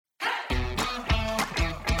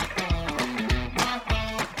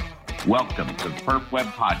Welcome to the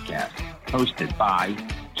PerfWeb podcast, hosted by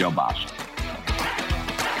Joe Basha.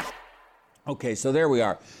 Okay, so there we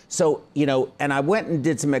are. So, and I went and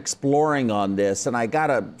did some exploring on this, and I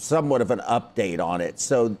got somewhat of an update on it.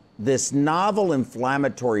 So this novel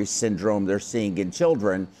inflammatory syndrome they're seeing in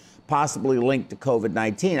children, possibly linked to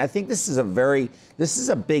COVID-19, I think this is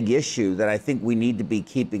a big issue that I think we need to be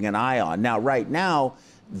keeping an eye on. Now, right now,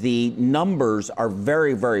 the numbers are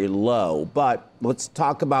very, very low, but let's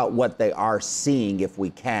talk about what they are seeing if we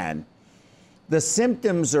can. The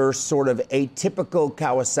symptoms are sort of atypical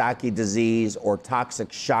Kawasaki disease or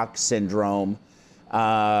toxic shock syndrome. They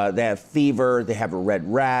have fever, they have a red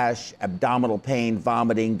rash, abdominal pain,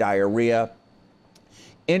 vomiting, diarrhea.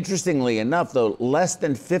 Interestingly enough, though, less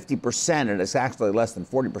than 50%, and it's actually less than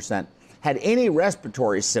 40%, had any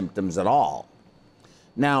respiratory symptoms at all.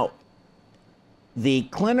 Now, the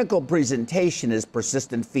clinical presentation is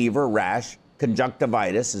persistent fever, rash,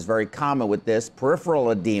 conjunctivitis is very common with this,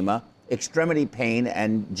 peripheral edema, extremity pain,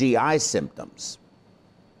 and GI symptoms.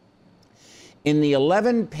 In the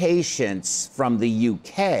 11 patients from the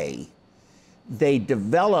UK, they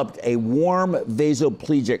developed a warm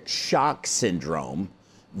vasoplegic shock syndrome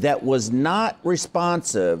that was not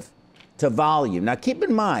responsive to volume. Now, keep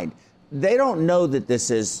in mind, they don't know that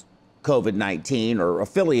this is COVID-19 or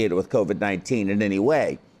affiliated with COVID-19 in any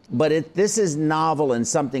way, but this is novel and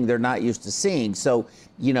something they're not used to seeing. So,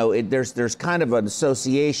 there's kind of an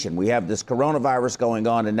association. We have this coronavirus going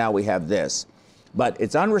on, and now we have this. But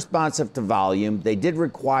it's unresponsive to volume. They did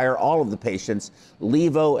require all of the patients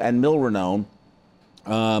levo and milrinone.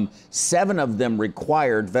 7 of them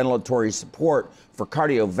required ventilatory support for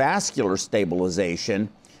cardiovascular stabilization,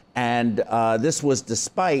 and this was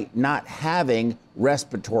despite not having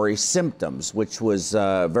respiratory symptoms, which was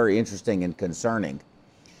very interesting and concerning.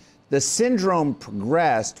 The syndrome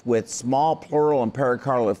progressed with small pleural and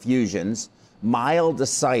pericardial effusions, mild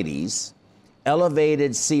ascites,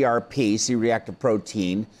 elevated CRP, C-reactive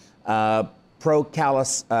protein, VAT,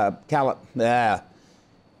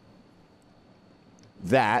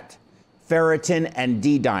 ferritin, and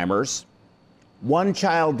D dimers. 1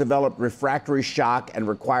 child developed refractory shock and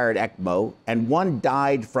required ECMO, and 1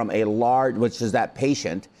 died from a large, which is that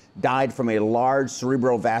patient, died from a large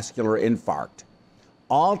cerebrovascular infarct.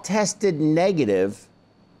 All tested negative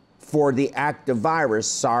for the active virus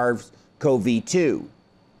SARS-CoV-2.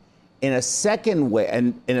 In a second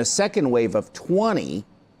wave of 20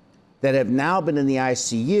 that have now been in the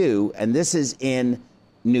ICU, and this is in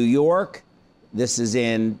New York, this is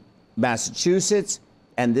in Massachusetts,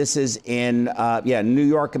 and this is in New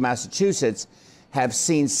York and Massachusetts, have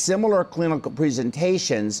seen similar clinical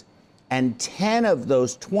presentations, and 10 of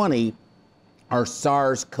those 20 are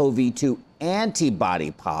SARS-CoV-2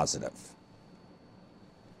 antibody positive.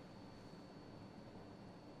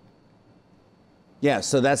 Yeah,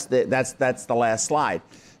 so that's the last slide.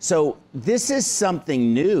 So this is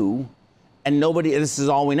something new, and this is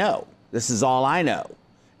all we know. This is all I know,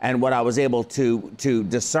 and what I was able to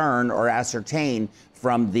discern or ascertain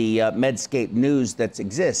from the Medscape news that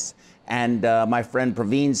exists. And my friend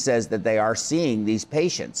Praveen says that they are seeing these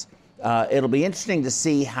patients. It'll be interesting to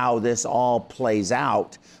see how this all plays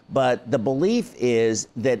out, but the belief is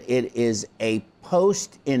that it is a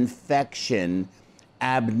post-infection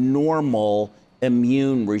abnormal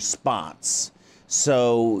immune response.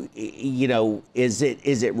 So, is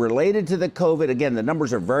it related to the COVID? Again, the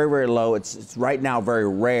numbers are very, very low. It's right now very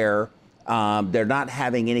rare. They're not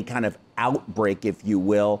having any kind of outbreak, if you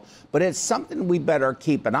will, but it's something we better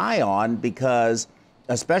keep an eye on, because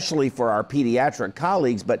especially for our pediatric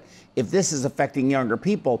colleagues, but if this is affecting younger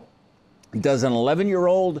people, does an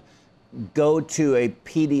 11-year-old go to a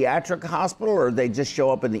pediatric hospital, or they just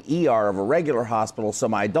show up in the ER of a regular hospital? So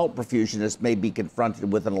my adult perfusionist may be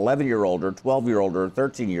confronted with an 11-year-old or 12-year-old or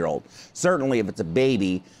 13-year-old. Certainly if it's a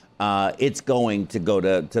baby, it's going to go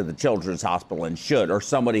to the children's hospital, and should, or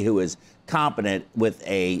somebody who is competent with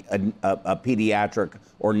a pediatric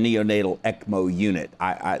or neonatal ECMO unit.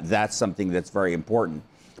 That's something that's very important.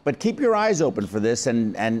 But keep your eyes open for this,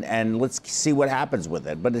 and let's see what happens with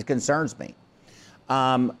it. But it concerns me.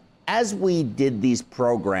 As we did these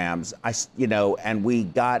programs, and we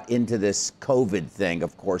got into this COVID thing,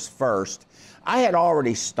 of course, first, I had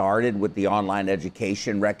already started with the online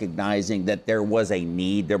education, recognizing that there was a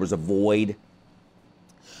need, there was a void.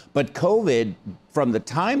 But COVID, from the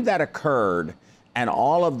time that occurred and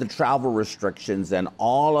all of the travel restrictions and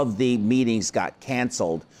all of the meetings got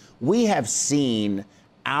canceled, we have seen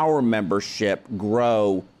our membership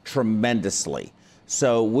grow tremendously.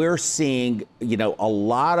 So we're seeing, a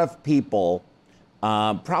lot of people,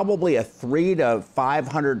 probably a 300 to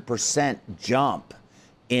 500% jump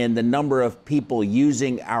in the number of people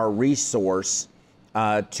using our resource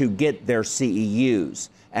to get their CEUs.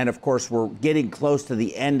 And of course, we're getting close to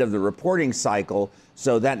the end of the reporting cycle,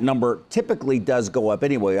 so that number typically does go up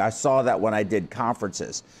anyway. I saw that when I did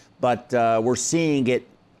conferences. But we're seeing it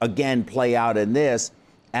again play out in this.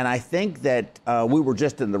 And I think that we were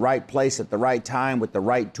just in the right place at the right time with the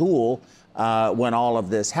right tool when all of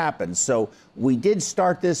this happened. So we did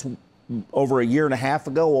start this over a year and a half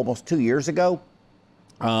ago, almost 2 years ago.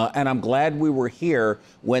 And I'm glad we were here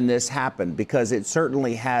when this happened, because it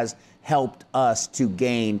certainly has helped us to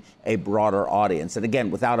gain a broader audience. And again,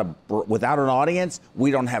 without an audience,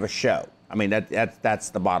 we don't have a show. I mean, that's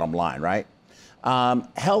the bottom line, right?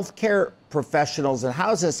 Healthcare professionals, and how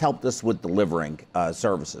has this helped us with delivering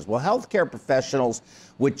services? Well, healthcare professionals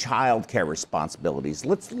with child care responsibilities.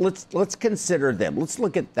 Let's consider them. Let's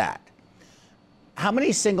look at that. How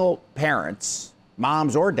many single parents,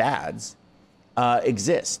 moms or dads,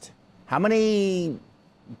 exist? How many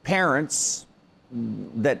parents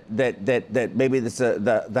that maybe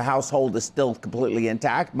the household is still completely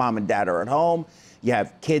intact? Mom and dad are at home. You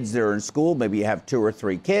have kids that are in school. Maybe you have 2 or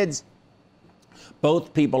 3 kids.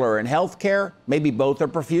 Both people are in healthcare. Maybe both are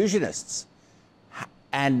perfusionists.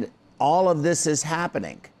 And all of this is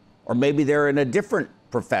happening. Or maybe they're in a different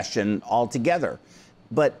profession altogether.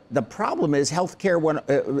 But the problem is daycare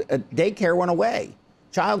went away.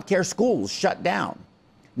 Childcare schools shut down.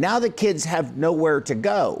 Now the kids have nowhere to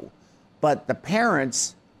go, but the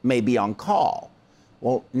parents may be on call.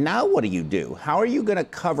 Well, now what do? How are you going to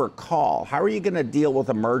cover call? How are you going to deal with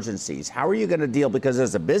emergencies? How are you going to deal, because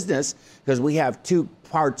as a business, because we have 2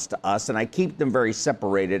 parts to us, and I keep them very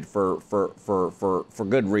separated for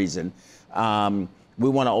good reason. We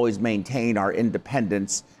want to always maintain our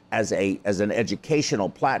independence as an educational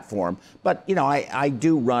platform. But, you know, I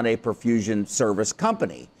do run a perfusion service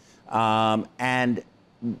company. And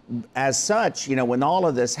as such, you know, when all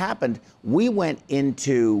of this happened, we went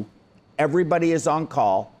into everybody is on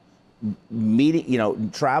call, meeting, you know,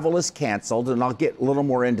 travel is canceled, and I'll get a little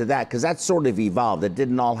more into that because that's sort of evolved. It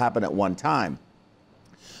didn't all happen at one time.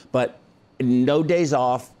 But no days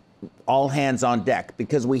off, all hands on deck,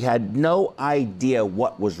 because we had no idea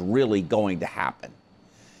what was really going to happen.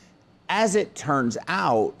 As it turns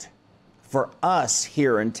out, for us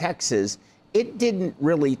here in Texas, it didn't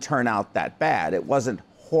really turn out that bad. It wasn't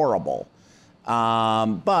horrible.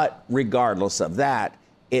 But regardless of that,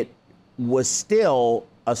 it was still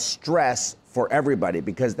a stress for everybody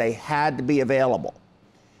because they had to be available.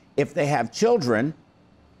 If they have children,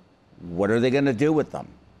 what are they going to do with them?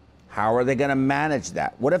 How are they going to manage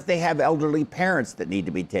that? What if they have elderly parents that need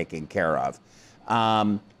to be taken care of?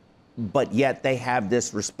 But yet they have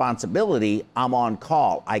this responsibility. I'm on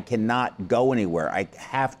call. I cannot go anywhere. I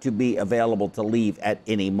have to be available to leave at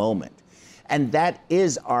any moment. And that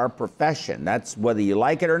is our profession. That's, whether you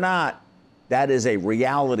like it or not, that is a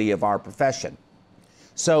reality of our profession.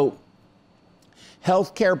 So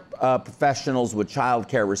healthcare professionals with child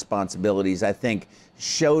care responsibilities, I think,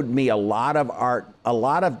 showed me a lot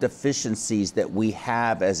of deficiencies that we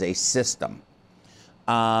have as a system.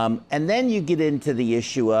 And then you get into the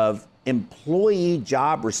issue of employee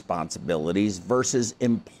job responsibilities versus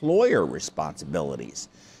employer responsibilities.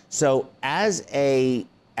 So as a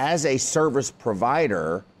service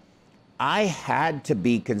provider, I had to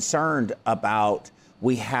be concerned about,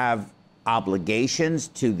 we have obligations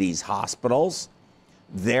to these hospitals.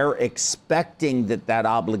 They're expecting that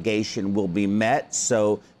obligation will be met,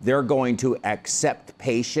 so they're going to accept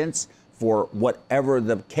patients for whatever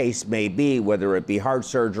the case may be, whether it be heart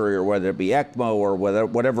surgery or whether it be ECMO or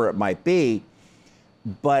whatever it might be.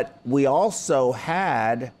 But we also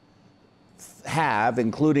have,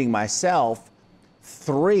 including myself,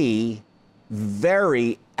 3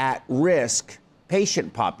 very at-risk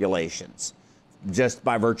patient populations, just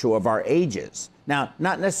by virtue of our ages. Now,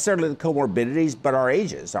 not necessarily the comorbidities, but our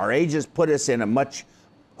ages. Our ages put us in a much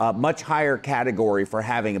higher category for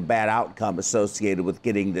having a bad outcome associated with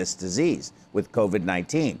getting this disease, with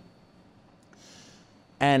COVID-19.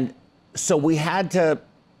 And so we had to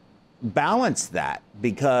balance that,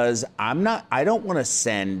 because I don't want to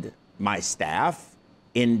send my staff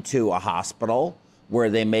into a hospital where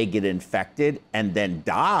they may get infected and then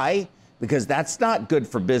die, because that's not good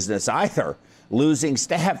for business either. Losing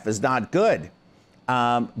staff is not good.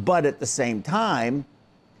 But at the same time,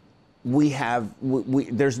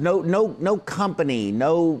 there's no company,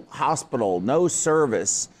 no hospital, no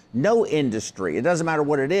service, no industry, it doesn't matter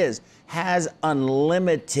what it is, has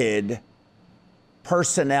unlimited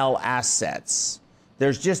personnel assets.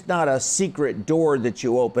 There's just not a secret door that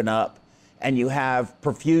you open up and you have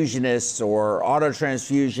perfusionists or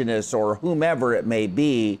autotransfusionists or whomever it may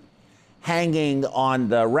be hanging on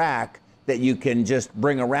the rack that you can just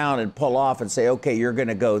bring around and pull off and say, okay, you're going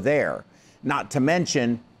to go there. Not to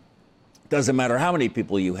mention, doesn't matter how many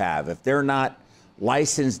people you have, if they're not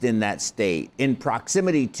licensed in that state, in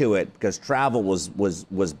proximity to it, because travel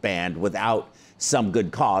was banned without some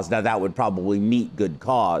good cause. Now that would probably meet good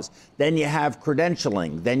cause. Then you have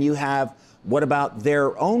credentialing. Then you have, what about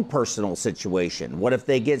their own personal situation? What if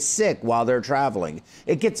they get sick while they're traveling?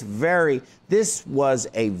 This was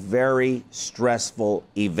a very stressful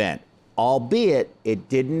event, albeit it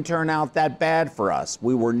didn't turn out that bad for us.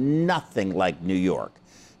 We were nothing like New York,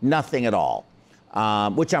 nothing at all,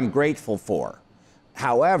 which I'm grateful for.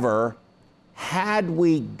 However, had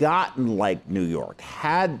we gotten like New York,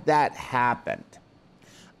 had that happened,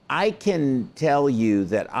 I can tell you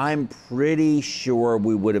that I'm pretty sure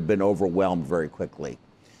we would have been overwhelmed very quickly.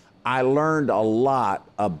 I learned a lot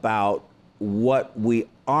about what we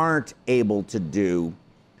aren't able to do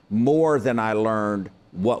more than I learned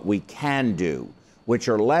what we can do, which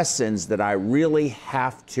are lessons that I really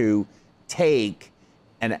have to take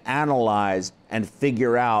and analyze and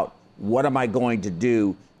figure out, what am I going to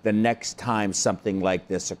do the next time something like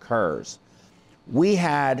this occurs? We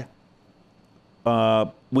had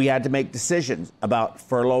to make decisions about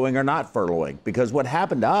furloughing or not furloughing, because what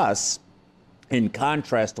happened to us, in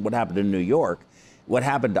contrast to what happened in New York, what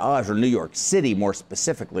happened to us, or New York City more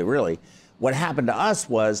specifically, really, what happened to us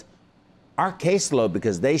was our caseload,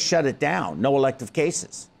 because they shut it down, no elective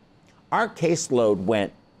cases. Our caseload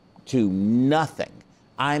went to nothing.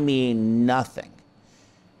 I mean, nothing.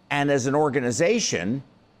 And as an organization,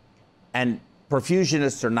 and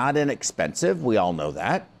perfusionists are not inexpensive, we all know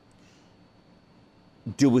that.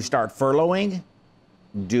 Do we start furloughing?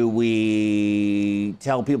 Do we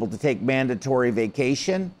tell people to take mandatory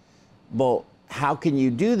vacation? Well, how can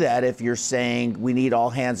you do that if you're saying we need all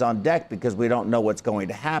hands on deck because we don't know what's going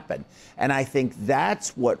to happen? And I think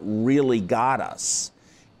that's what really got us,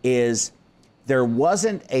 is there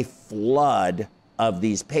wasn't a flood of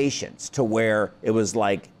these patients to where it was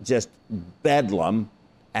like just bedlam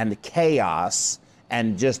and chaos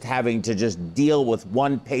and just having to just deal with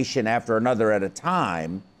one patient after another at a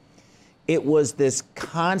time. It was this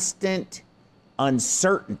constant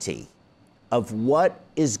uncertainty of what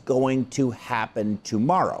is going to happen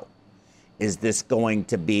tomorrow. Is this going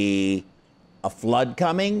to be a flood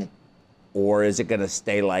coming, or is it going to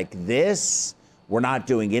stay like this? We're not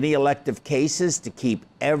doing any elective cases to keep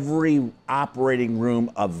every operating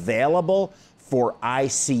room available for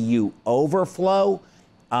ICU overflow.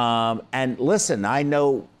 And listen, I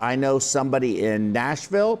know somebody in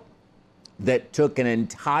Nashville that took an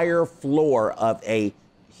entire floor of a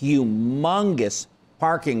humongous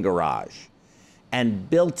parking garage and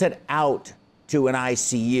built it out to an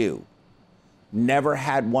ICU. Never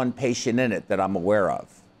had one patient in it that I'm aware of.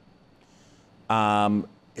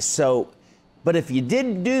 But if you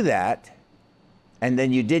didn't do that, and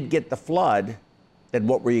then you did get the flood, then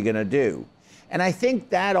what were you going to do? And I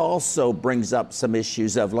think that also brings up some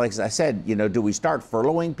issues of, like I said, do we start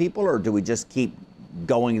furloughing people, or do we just keep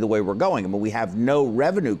going the way we're going? I mean, we have no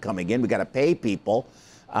revenue coming in. We got to pay people.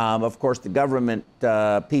 Of course, the government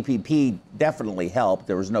PPP definitely helped.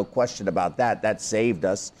 There was no question about that. That saved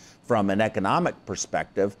us from an economic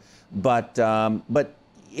perspective. But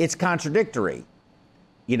it's contradictory,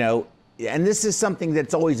 And this is something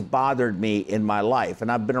that's always bothered me in my life. And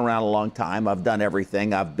I've been around a long time. I've done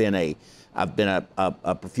everything. I've been a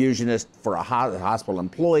perfusionist for a hospital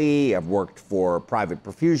employee. I've worked for private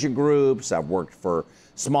perfusion groups. I've worked for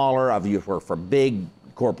smaller. I've worked for big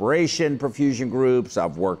corporation perfusion groups.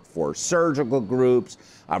 I've worked for surgical groups.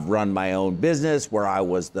 I've run my own business where I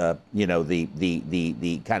was the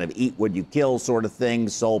kind of eat what you kill sort of thing,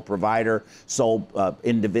 sole provider, sole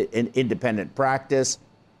independent practice.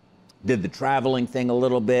 Did the traveling thing a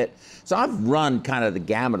little bit. So I've run kind of the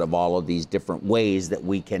gamut of all of these different ways that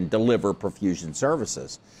we can deliver perfusion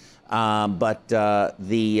services. But the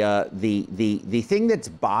thing that's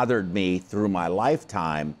bothered me through my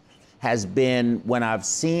lifetime has been when I've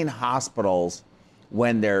seen hospitals,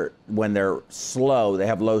 when they're slow, they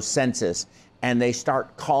have low census, and they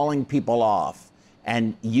start calling people off.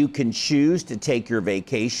 And you can choose to take your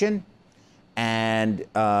vacation and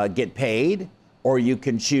get paid, or you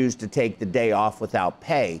can choose to take the day off without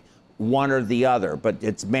pay, one or the other, but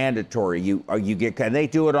it's mandatory. You get, and they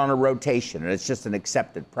do it on a rotation, and it's just an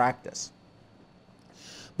accepted practice.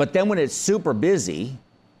 But then when it's super busy,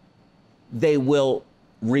 they will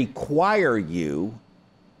require you,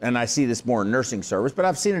 and I see this more in nursing service, but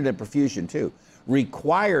I've seen it in perfusion too,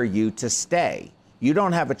 require you to stay You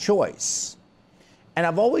don't have a choice. And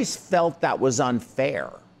I've always felt that was unfair.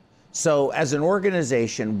 So as an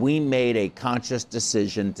organization, we made a conscious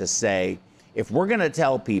decision to say, if we're going to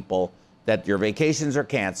tell people that your vacations are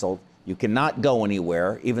canceled, you cannot go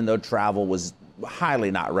anywhere, even though travel was highly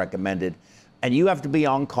not recommended, and you have to be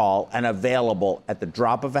on call and available at the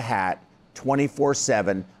drop of a hat,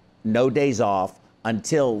 24/7, no days off,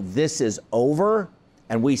 until this is over,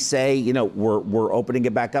 and we say, you know, we're opening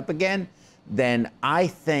it back up again, then I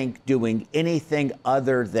think doing anything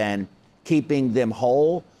other than keeping them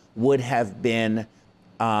whole would have been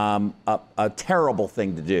a terrible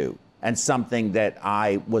thing to do, and something that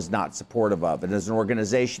I was not supportive of. And as an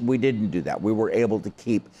organization, we didn't do that. We were able to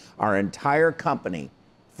keep our entire company,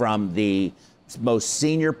 from the most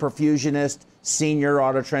senior perfusionist, senior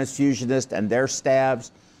autotransfusionist and their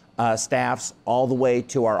staffs, all the way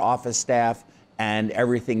to our office staff and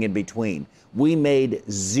everything in between. We made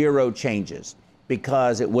 0 changes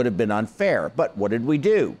because it would have been unfair. But what did we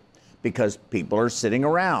do? Because people are sitting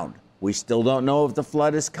around. We still don't know if the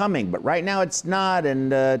flood is coming, but right now it's not,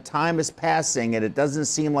 and time is passing, and it doesn't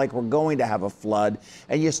seem like we're going to have a flood,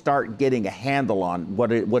 and you start getting a handle on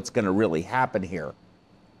what's going to really happen here.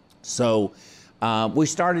 So we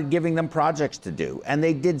started giving them projects to do, and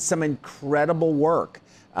they did some incredible work,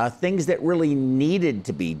 things that really needed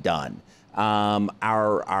to be done.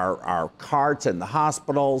 Our carts in the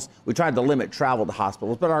hospitals, we tried to limit travel to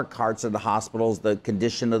hospitals, but our carts in the hospitals, the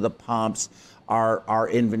condition of the pumps, our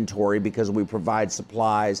inventory, because we provide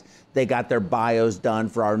supplies. They got their bios done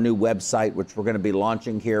for our new website, which we're going to be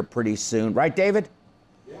launching here pretty soon. Right, David?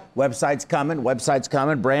 Yeah. Website's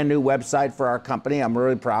coming, brand new website for our company. I'm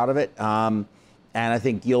really proud of it. And I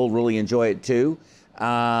think you'll really enjoy it too.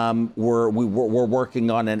 We're working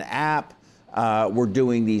on an app. We're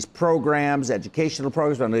doing these programs, educational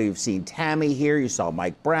programs. I know you've seen Tammy here. You saw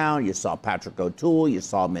Mike Brown. You saw Patrick O'Toole. You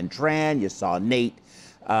saw Mintran. You saw Nate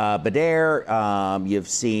Badair. You've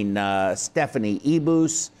seen Stephanie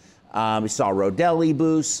Ebus. You saw Rodell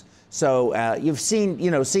Ebus. So you've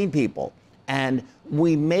seen people. And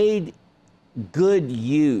we made good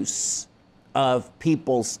use of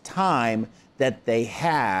people's time that they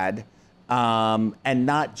had, and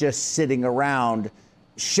not just sitting around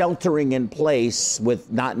sheltering in place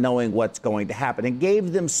with not knowing what's going to happen, and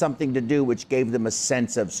gave them something to do, which gave them a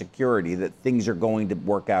sense of security that things are going to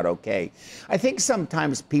work out okay. I think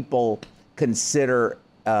sometimes people consider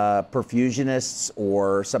perfusionists,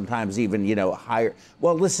 or sometimes even, higher,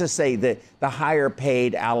 well, let's just say the higher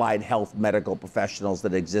paid allied health medical professionals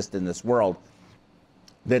that exist in this world,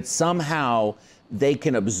 that somehow they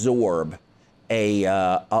can absorb a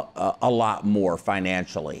lot more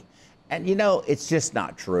financially. And it's just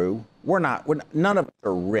not true. None of us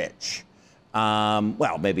are rich.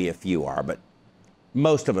 Well, maybe a few are, but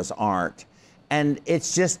most of us aren't. And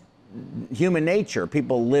it's just human nature.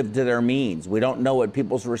 People live to their means. We don't know what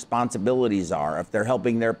people's responsibilities are, if they're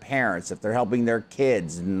helping their parents, if they're helping their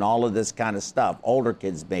kids, and all of this kind of stuff. Older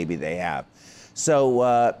kids, maybe they have.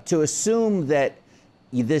 So to assume that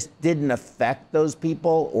this didn't affect those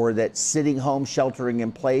people, or that sitting home sheltering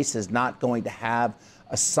in place is not going to have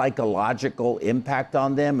a psychological impact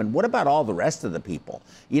on them. And what about all the rest of the people?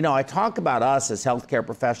 I talk about us as healthcare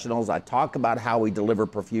professionals. I talk about how we deliver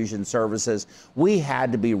perfusion services. We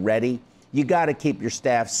had to be ready. You got to keep your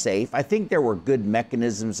staff safe. I think there were good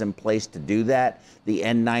mechanisms in place to do that. The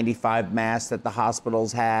N95 masks that the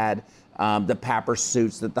hospitals had, the PAPR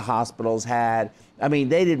suits that the hospitals had. I mean,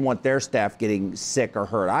 they didn't want their staff getting sick or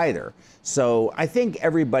hurt either. So I think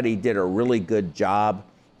everybody did a really good job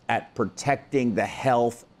at protecting the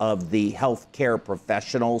health of the healthcare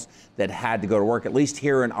professionals that had to go to work, at least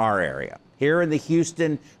here in our area. Here in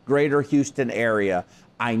the greater Houston area,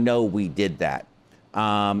 I know we did that.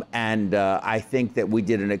 And I think that we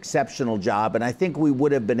did an exceptional job, and I think we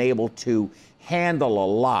would have been able to handle a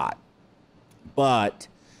lot. But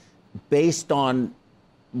based on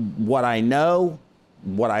what I know,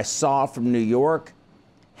 what I saw from New York,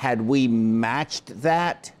 had we matched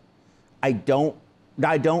that, I don't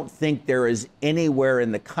think there is anywhere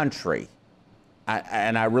in the country,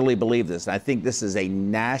 and I really believe this, and I think this is a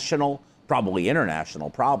national, probably international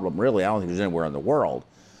problem, really. I don't think there's anywhere in the world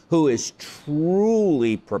who is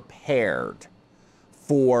truly prepared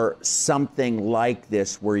for something like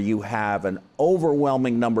this, where you have an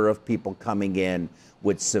overwhelming number of people coming in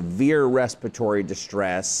with severe respiratory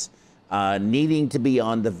distress, needing to be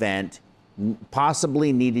on the vent,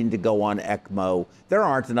 possibly needing to go on ECMO. There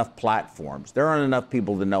aren't enough platforms. There aren't enough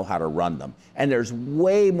people to know how to run them. And there's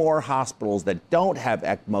way more hospitals that don't have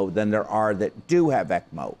ECMO than there are that do have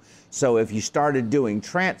ECMO. So if you started doing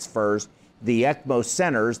transfers, the ECMO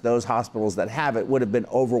centers, those hospitals that have it, would have been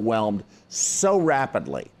overwhelmed so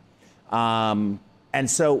rapidly. And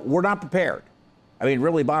so we're not prepared. I mean,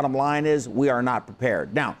 really, bottom line is we are not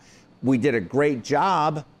prepared. Now, we did a great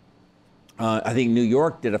job. I think New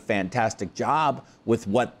York did a fantastic job with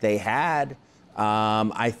what they had.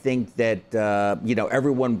 I think that, you know,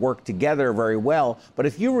 everyone worked together very well. But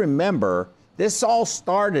if you remember, this all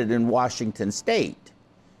started in Washington State.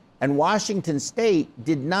 And Washington State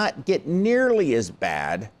did not get nearly as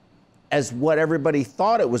bad as what everybody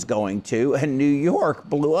thought it was going to, and New York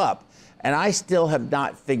blew up. And I still have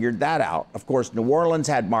not figured that out. Of course, New Orleans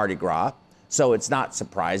had Mardi Gras, so it's not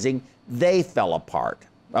surprising. They fell apart.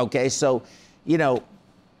 Okay, so, you know,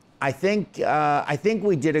 I think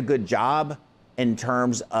we did a good job in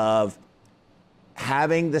terms of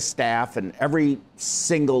having the staff, and every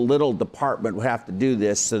single little department would have to do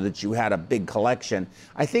this so that you had a big collection.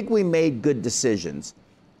 I think we made good decisions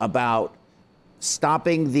about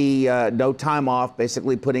stopping the no time off,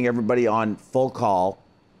 basically putting everybody on full call,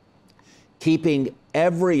 keeping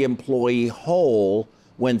every employee whole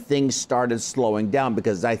when things started slowing down,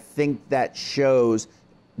 because I think that shows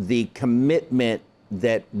the commitment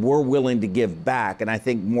that we're willing to give back. And I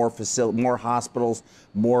think more hospitals,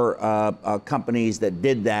 more companies that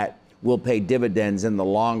did that will pay dividends in the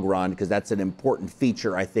long run, because that's an important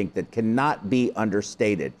feature, I think, that cannot be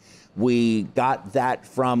understated. We got that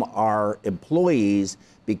from our employees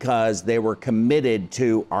because they were committed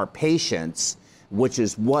to our patients, which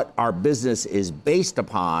is what our business is based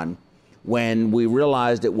upon. When we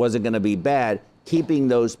realized it wasn't going to be bad, keeping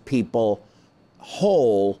those people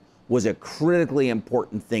whole was a critically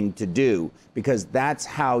important thing to do, because that's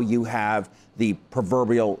how you have the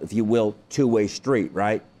proverbial, if you will, two-way street,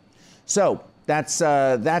 right? So that's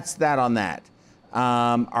that on that.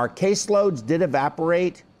 Our caseloads did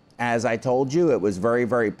evaporate, as I told you. It was very,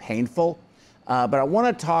 very painful. But I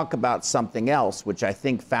want to talk about something else, which I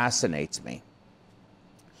think fascinates me.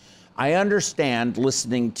 I understand,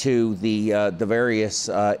 listening to the various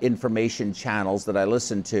information channels that I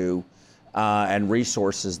listen to, and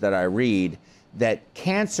resources that I read, that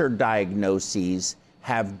cancer diagnoses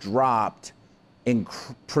have dropped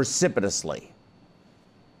precipitously.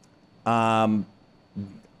 I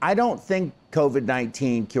don't think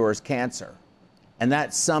COVID-19 cures cancer, and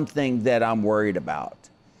that's something that I'm worried about.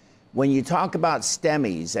 When you talk about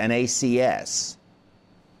STEMIs and ACS,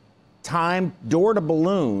 time door to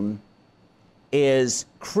balloon is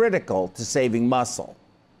critical to saving muscle,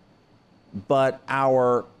 but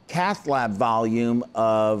our cath lab volume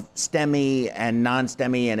of STEMI and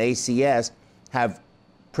non-STEMI and ACS have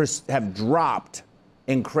dropped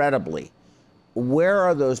incredibly. Where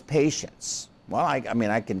are those patients? Well, I mean,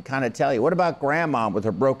 I can kind of tell you. What about grandma with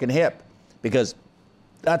her broken hip? Because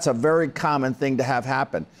that's a very common thing to have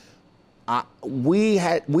happen. We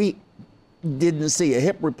didn't see a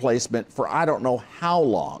hip replacement for I don't know how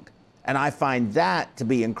long, and I find that to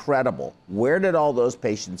be incredible. Where did all those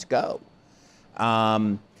patients go?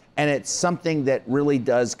 And it's something that really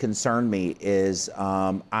does concern me. Is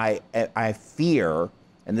I fear,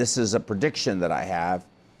 and this is a prediction that I have,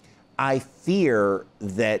 I fear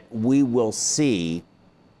that we will see,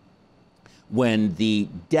 when the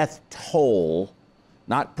death toll,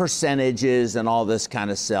 not percentages and all this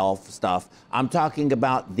kind of stuff, I'm talking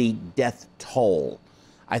about the death toll.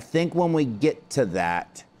 I think when we get to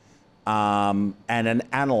that and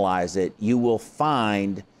analyze it, you will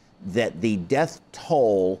find that the death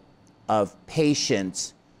toll of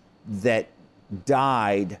patients that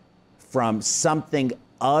died from something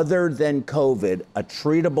other than COVID, a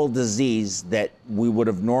treatable disease that we would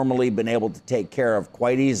have normally been able to take care of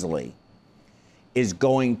quite easily, is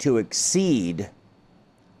going to exceed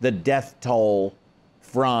the death toll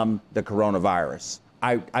from the coronavirus.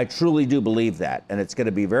 I truly do believe that, and it's going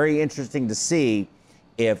to be very interesting to see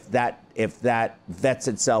if that vets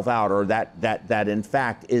itself out, or that in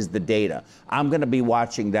fact is the data. I'm going to be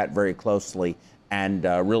watching that very closely, and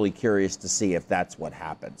really curious to see if that's what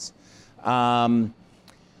happens.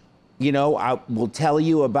 You know, I will tell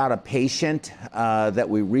you about a patient that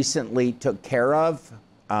we recently took care of.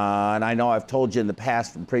 And I know I've told you in the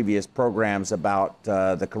past from previous programs about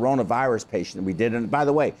the coronavirus patient that we did. And by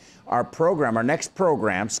the way, our next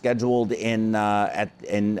program scheduled in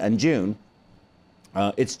June.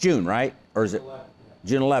 It's June, right? Or is it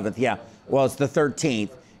June 11th? Yeah. Well, it's the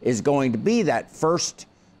 13th, is going to be that first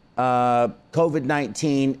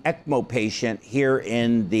COVID-19 ECMO patient here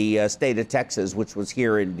in the state of Texas, which was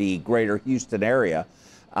here in the greater Houston area.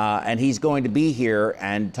 And he's going to be here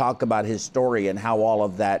and talk about his story and how all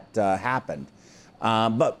of that happened.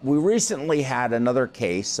 But we recently had another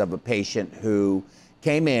case of a patient who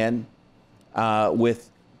came in with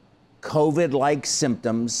COVID-like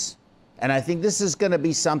symptoms. And I think this is going to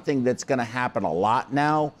be something that's going to happen a lot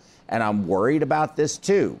now, and I'm worried about this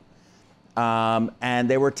too. And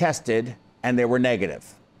they were tested, and they were negative.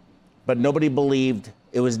 But nobody believed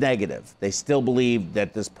it was negative. They still believed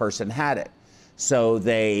that this person had it. So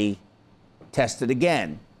they tested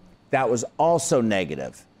again. That was also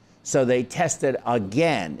negative. So they tested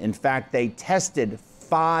again. In fact, they tested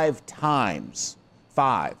 5 times.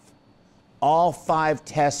 5. All 5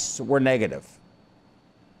 tests were negative.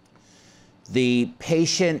 The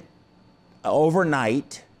patient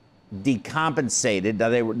overnight decompensated.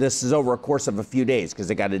 Now this is over a course of a few days because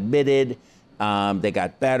they got admitted, they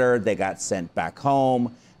got better, they got sent back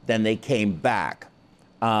home, then they came back.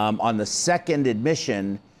 On the second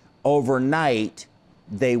admission, overnight,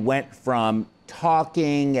 they went from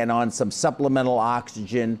talking and on some supplemental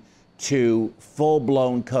oxygen to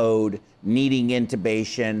full-blown code, needing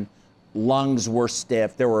intubation, lungs were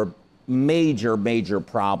stiff. There were major, major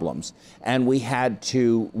problems. And we had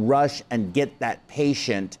to rush and get that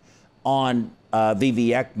patient on VV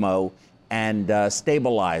ECMO and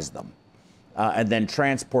stabilize them, and then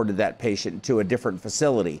transported that patient to a different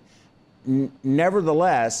facility.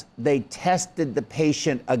 Nevertheless, they tested the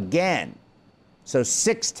patient again. So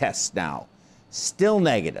 6 tests now, still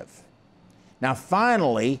negative. Now,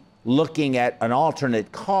 finally, looking at an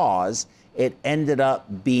alternate cause, it ended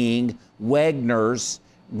up being Wegener's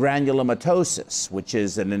granulomatosis, which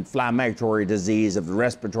is an inflammatory disease of the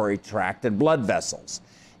respiratory tract and blood vessels.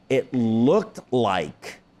 It looked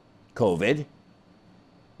like COVID,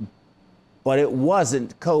 but it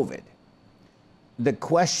wasn't COVID. The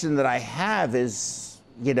question that I have is,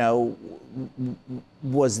 you know,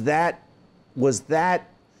 was that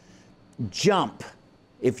jump,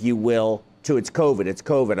 if you will, to it's COVID, it's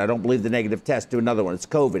COVID. I don't believe the negative test. Do another one. It's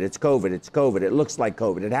COVID, it's COVID, it's COVID. It looks like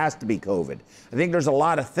COVID. It has to be COVID. I think there's a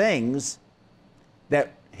lot of things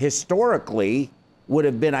that historically would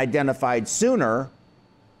have been identified sooner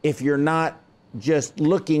if you're not just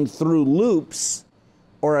looking through loops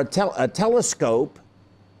or a telescope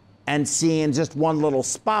and seeing just one little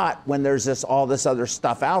spot when there's all this other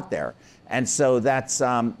stuff out there. And so that's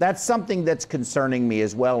something that's concerning me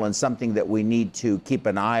as well, and something that we need to keep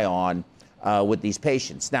an eye on with these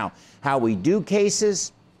patients. Now, how we do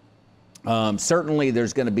cases, certainly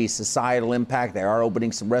there's going to be societal impact. They are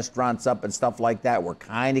opening some restaurants up and stuff like that. We're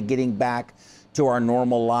kind of getting back to our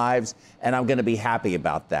normal lives, and I'm going to be happy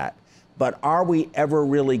about that. But are we ever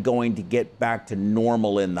really going to get back to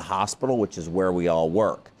normal in the hospital, which is where we all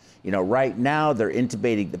work? You know, right now they're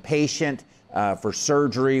intubating the patient for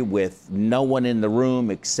surgery with no one in the room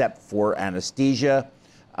except for anesthesia.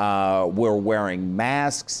 We're wearing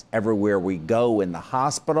masks everywhere we go in the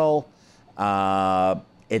hospital.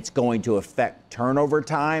 It's going to affect turnover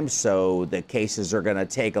time, so the cases are going to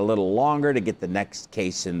take a little longer to get the next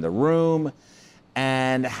case in the room.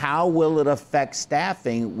 And how will it affect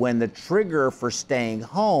staffing when the trigger for staying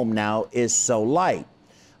home now is so light?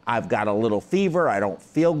 I've got a little fever, I don't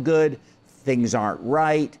feel good, things aren't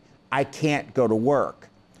right, I can't go to work.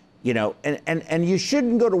 You know, and you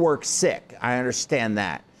shouldn't go to work sick, I understand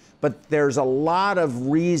that. But there's a lot of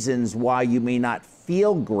reasons why you may not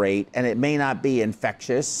feel great, and it may not be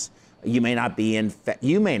infectious. You may not be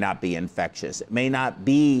infectious. It may not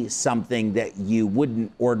be something that you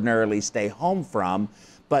wouldn't ordinarily stay home from,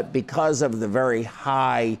 but because of the very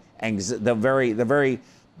high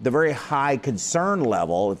the very high concern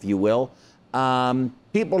level, if you will,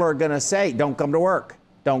 people are going to say, "Don't come to work.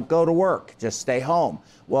 Don't go to work. Just stay home."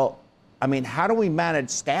 Well, I mean, how do we manage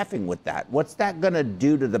staffing with that? What's that going to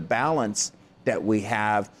do to the balance that we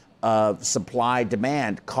have of supply,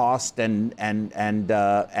 demand, cost, and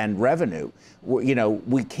revenue? You know,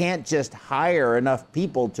 we can't just hire enough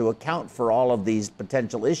people to account for all of these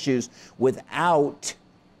potential issues without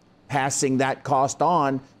passing that cost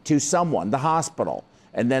on to someone, the hospital.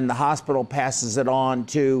 And then the hospital passes it on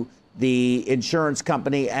to the insurance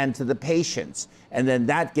company and to the patients. And then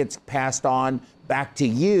that gets passed on back to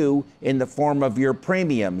you in the form of your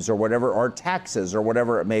premiums or whatever, or taxes or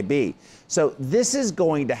whatever it may be. So this is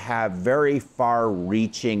going to have very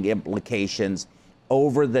far-reaching implications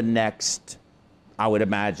over the next, I would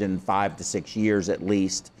imagine, 5 to 6 years at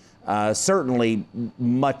least. Certainly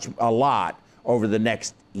a lot over the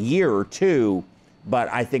next year or two, but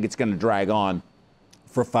I think it's going to drag on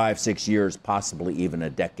for 5, 6 years, possibly even a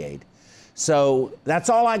decade. So that's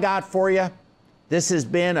all I got for you. This has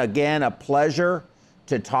been, again, a pleasure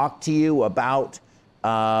to talk to you about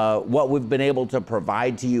what we've been able to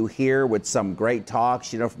provide to you here with some great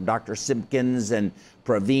talks, you know, from Dr. Simpkins and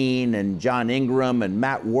Praveen and John Ingram and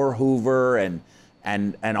Matt Warhoover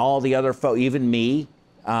and all the other folks, even me.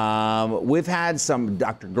 We've had some,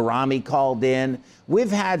 Dr. Garami called in.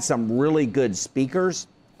 We've had some really good speakers.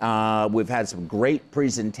 We've had some great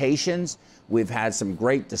presentations. We've had some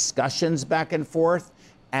great discussions back and forth.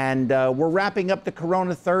 And we're wrapping up the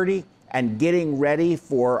Corona 30 and getting ready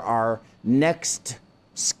for our next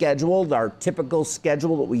schedule, our typical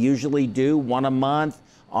schedule that we usually do, one a month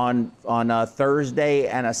on a Thursday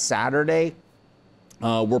and a Saturday.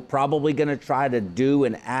 We're probably going to try to do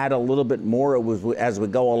and add a little bit more as we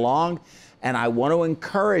go along. And I want to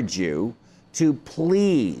encourage you to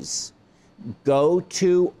please go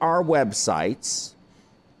to our websites,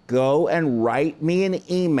 go and write me an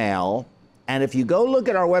email. And if you go look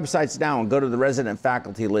at our websites now and go to the resident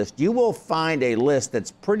faculty list, you will find a list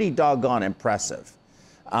that's pretty doggone impressive.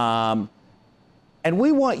 And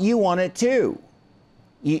we want you on it too.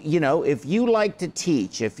 You know, if you like to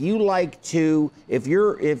teach, if you're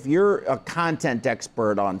a content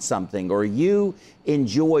expert on something, or you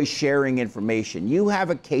enjoy sharing information, you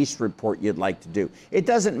have a case report you'd like to do. It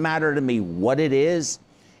doesn't matter to me what it is.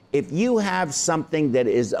 If you have something that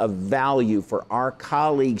is of value for our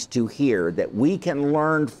colleagues to hear, that we can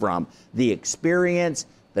learn from, the experience,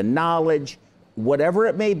 the knowledge, whatever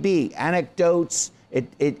it may be, anecdotes,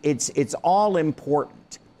 it's all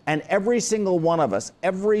important. And every single one of us,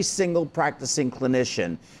 every single practicing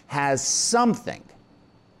clinician has something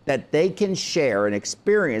that they can share, an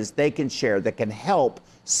experience they can share that can help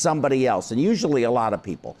somebody else, and usually a lot of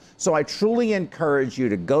people. So I truly encourage you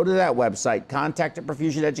to go to that website,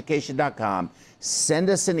 contact@perfusioneducation.com, send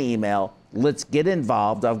us an email, let's get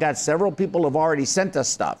involved. I've got several people who have already sent us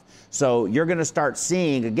stuff. So you're gonna start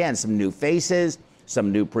seeing, again, some new faces,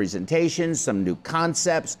 some new presentations, some new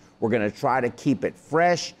concepts. We're going to try to keep it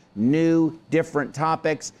fresh, new, different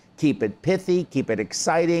topics, keep it pithy, keep it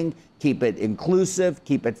exciting, keep it inclusive,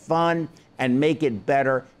 keep it fun, and make it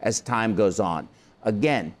better as time goes on.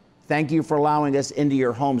 Again, thank you for allowing us into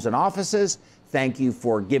your homes and offices. Thank you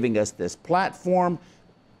for giving us this platform.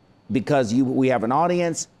 Because we have an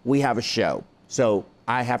audience, we have a show. So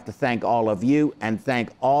I have to thank all of you and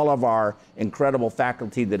thank all of our incredible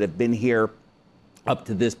faculty that have been here up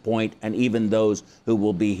to this point, and even those who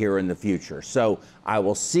will be here in the future. So I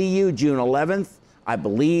will see you June 11th, I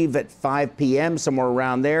believe at 5 p.m., somewhere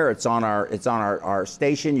around there. It's on our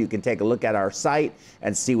station. You can take a look at our site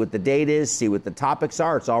and see what the date is, see what the topics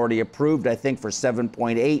are. It's already approved, I think, for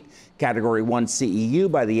 7.8 Category 1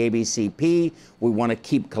 CEU by the ABCP. We want to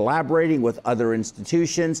keep collaborating with other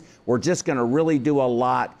institutions. We're just going to really do a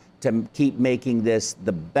lot to keep making this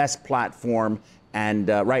the best platform. And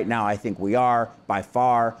right now, I think we are by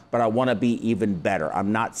far, but I want to be even better.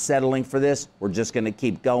 I'm not settling for this. We're just going to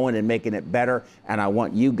keep going and making it better. And I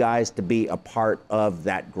want you guys to be a part of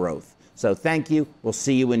that growth. So thank you. We'll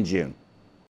see you in June.